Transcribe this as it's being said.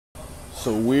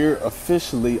So we're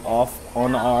officially off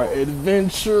on our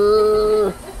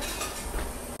adventure.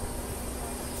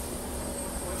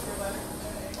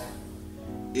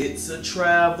 It's a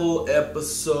travel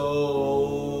episode.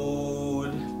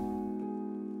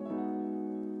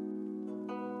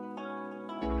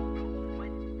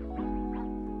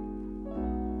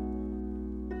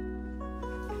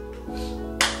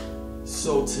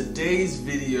 So today's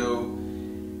video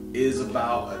is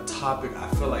about a topic I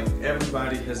feel like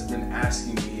everybody has been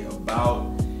asking me about,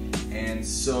 and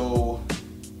so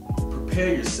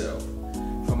prepare yourself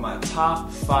for my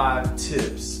top 5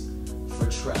 tips for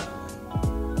traveling.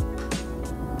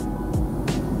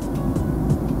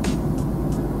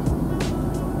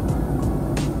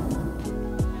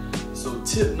 So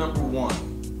tip number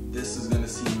 1, this is going to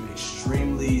seem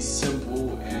extremely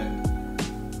simple and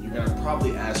you're going to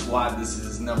probably ask why this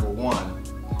is number 1.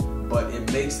 But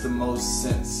it makes the most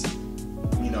sense,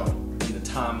 in the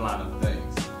timeline of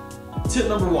things. Tip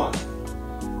number 1,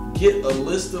 get a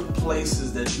list of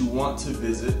places that you want to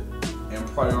visit and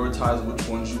prioritize which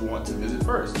ones you want to visit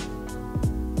first.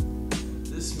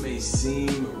 This may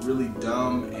seem really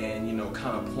dumb and,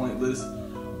 kind of pointless,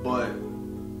 but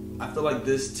I feel like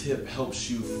this tip helps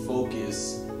you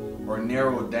focus or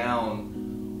narrow down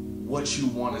what you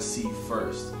want to see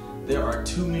first. There are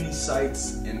too many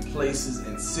sites and places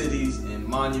and cities and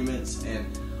monuments and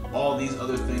all these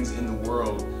other things in the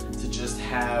world to just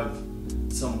have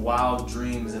some wild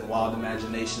dreams and wild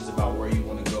imaginations about where you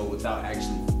want to go without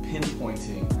actually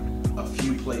pinpointing a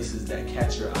few places that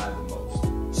catch your eye the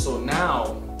most. So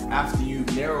now, after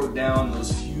you've narrowed down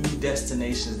those few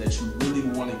destinations that you really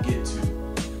want to get to,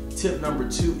 tip number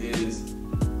 2 is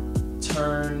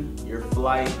turn your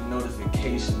flight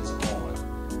notifications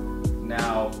on.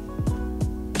 Now,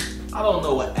 I don't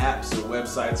know what apps or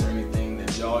websites or anything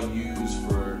that y'all use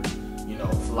for,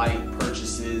 flight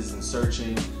purchases and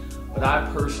searching, but I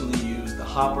personally use the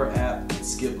Hopper app and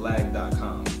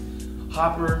skiplag.com.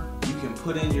 Hopper, you can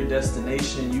put in your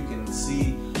destination, you can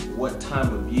see what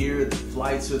time of year the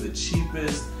flights are the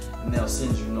cheapest, and they'll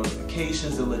send you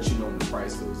notifications, they'll let you know when the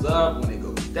price goes up, when it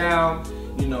goes down,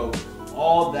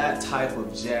 all that type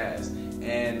of jazz.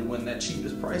 And when that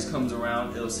cheapest price comes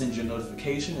around, it'll send you a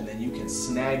notification and then you can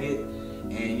snag it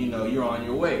and you're on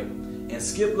your way. And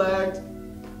Skiplag,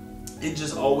 it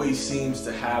just always seems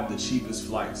to have the cheapest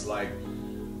flights. Like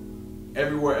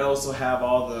everywhere else will have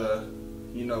all the,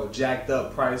 jacked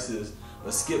up prices,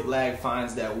 but Skiplag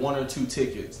finds that 1 or 2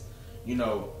 tickets,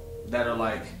 that are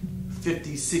like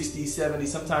 50, 60, 70.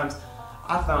 Sometimes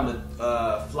I found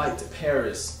a flight to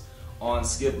Paris on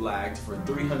Skiplag for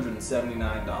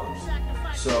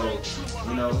 $379. So,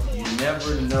 you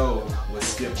never know with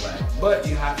Skiplag. But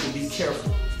you have to be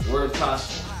careful, word of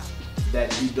caution,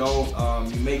 that you don't,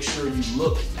 you make sure you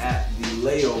look at the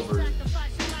layovers,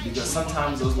 because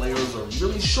sometimes those layovers are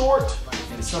really short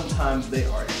and sometimes they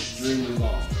are extremely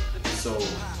long. So,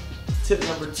 tip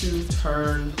number 2,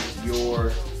 turn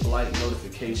your flight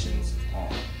notifications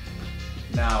on.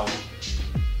 Now,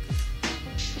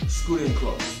 scoot in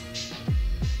close.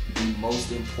 The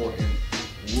most important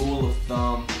rule of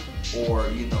thumb, or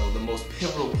the most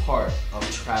pivotal part of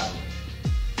traveling.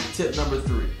 Tip number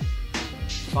 3,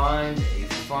 find a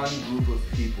fun group of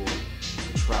people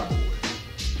to travel with.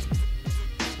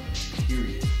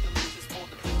 Period.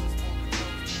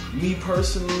 Me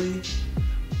personally,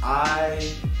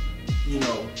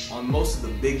 on most of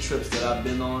the big trips that I've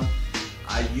been on,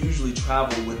 I usually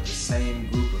travel with the same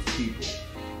group of people.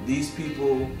 These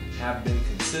people have been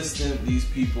consistent. These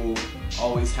people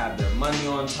always have their money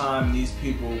on time. These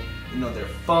people, they're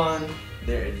fun,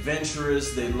 they're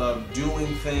adventurous, they love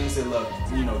doing things, they love,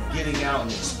 getting out and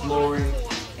exploring.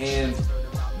 And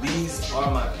these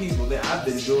are my people. I've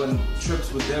been doing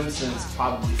trips with them since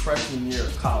probably freshman year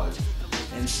of college.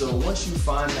 And so once you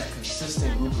find that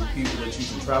consistent group of people that you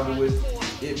can travel with,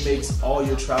 it makes all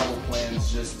your travel plans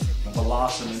just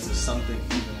blossom into something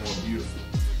even more beautiful.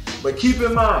 But keep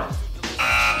in mind,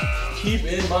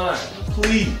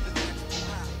 please,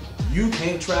 you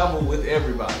can't travel with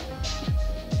everybody.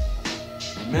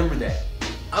 Remember that.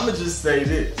 I'ma just say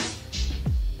this.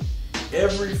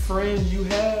 Every friend you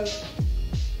have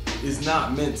is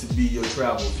not meant to be your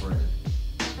travel friend.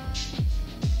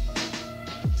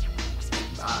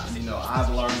 I've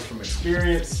learned from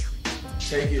experience.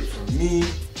 Take it from me.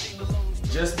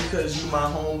 Just because you my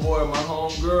homeboy or my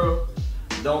homegirl,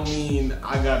 don't mean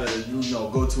I gotta,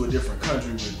 go to a different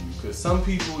country with you. Because some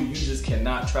people you just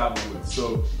cannot travel with.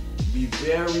 So be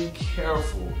very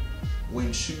careful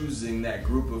when choosing that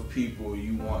group of people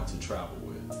you want to travel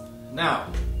with.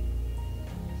 Now,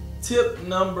 tip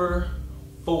number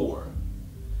 4.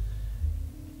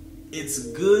 it's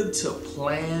good to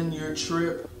plan your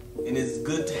trip, and it's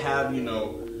good to have,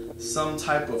 some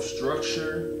type of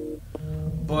structure,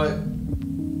 but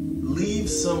leave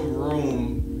some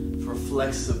room for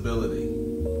flexibility.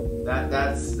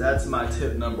 That's my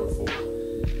tip number 4.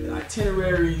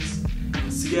 Itineraries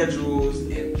and schedules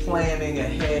and planning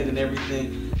ahead and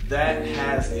everything, that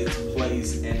has its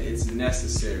place and it's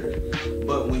necessary.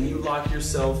 But when you lock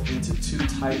yourself into too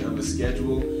tight of a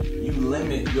schedule, you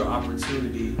limit your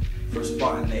opportunity for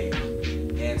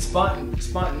spontaneity. And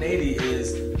spontaneity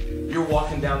is you're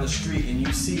walking down the street and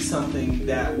you see something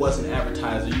that wasn't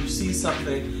advertised, or you see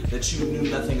something that you knew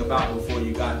nothing about before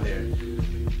you got there.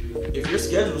 If your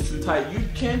schedule's too tight, you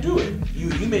can't do it. You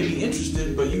may be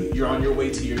interested, but you're on your way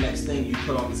to your next thing you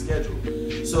put on the schedule.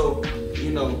 So,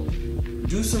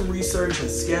 do some research and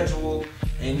schedule,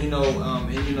 and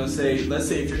say, let's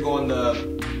say if you're going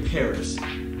to Paris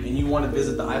and you want to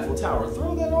visit the Eiffel Tower,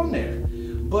 throw that on there.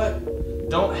 But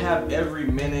don't have every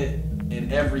minute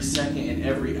and every second and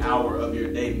every hour of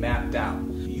your day mapped out.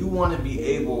 You want to be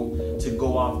able to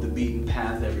go off the beaten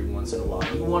path every once in a while.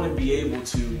 You want to be able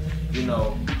to,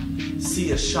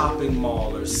 see a shopping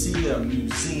mall or see a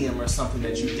museum or something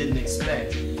that you didn't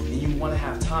expect, and you want to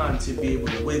have time to be able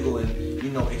to wiggle and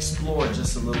explore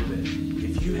just a little bit.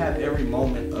 If you have every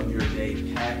moment of your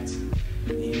day packed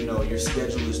and your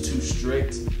schedule is too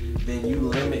strict, then you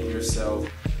limit yourself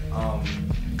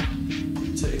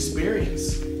to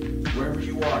experience wherever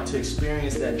you are, to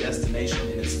experience that destination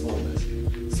in its fullness.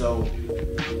 So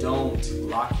don't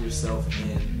lock yourself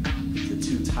in to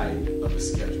too tight of a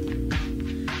schedule.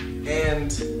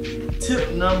 And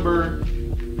tip number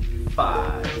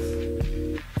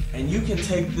 5, and you can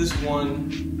take this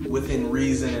one within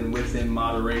reason and within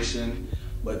moderation,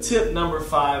 but tip number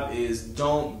 5 is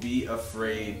don't be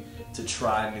afraid to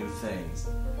try new things.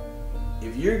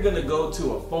 If you're gonna go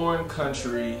to a foreign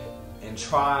country and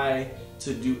try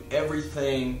to do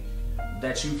everything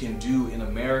that you can do in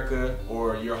America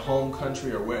or your home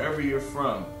country or wherever you're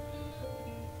from,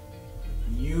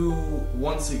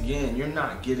 once again, you're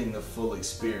not getting the full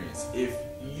experience. If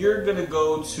you're gonna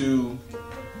go to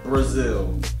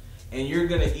Brazil and you're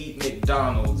gonna eat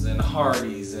McDonald's and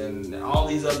Hardee's and all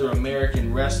these other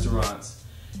American restaurants,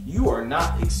 you are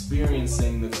not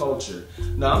experiencing the culture.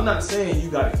 Now, I'm not saying you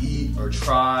gotta eat or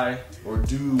try or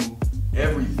do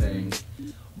everything,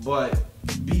 but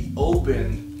be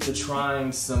open to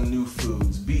trying some new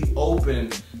foods. Be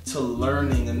open to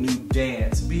learning a new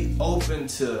dance. Be open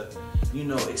to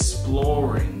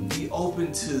exploring. Be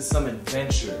open to some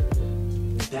adventure.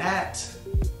 That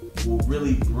will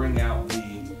really bring out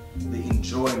the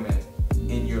enjoyment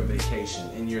in your vacation,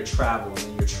 in your travel, and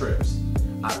in your trips.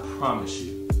 I promise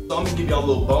you. So I'm gonna give y'all a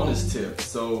little bonus tip.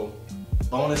 So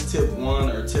bonus tip 1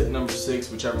 or tip number 6,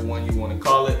 whichever one you want to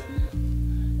call it.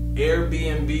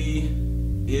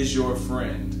 Airbnb is your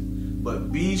friend,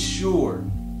 but be sure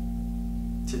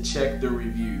to check the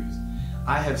reviews.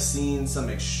 I have seen some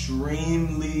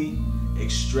extremely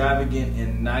extravagant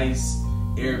and nice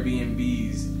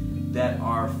Airbnbs that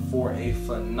are for a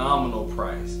phenomenal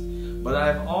price. But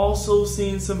I've also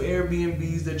seen some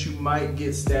Airbnbs that you might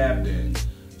get stabbed in.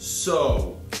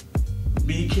 So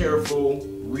be careful,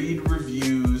 read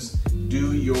reviews,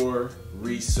 do your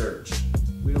research.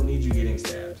 We don't need you getting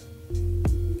stabbed.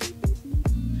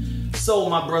 So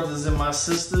my brothers and my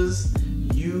sisters,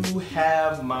 you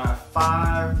have my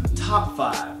top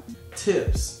 5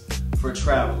 tips for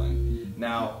traveling.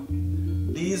 Now,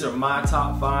 these are my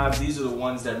top 5. These are the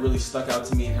ones that really stuck out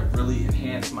to me and have really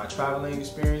enhanced my traveling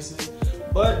experiences.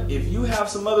 But if you have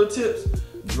some other tips,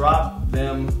 drop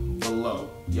them below.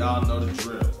 Y'all know the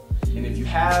drill. And if you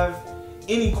have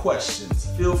any questions,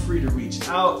 feel free to reach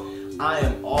out. I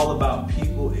am all about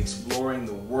people exploring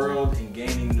the world and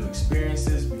gaining new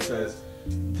experiences, because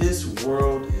this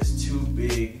world is too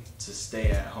big to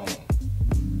stay at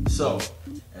home. So,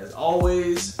 as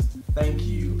always, thank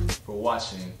you for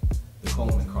watching the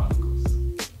Coleman Chronicles.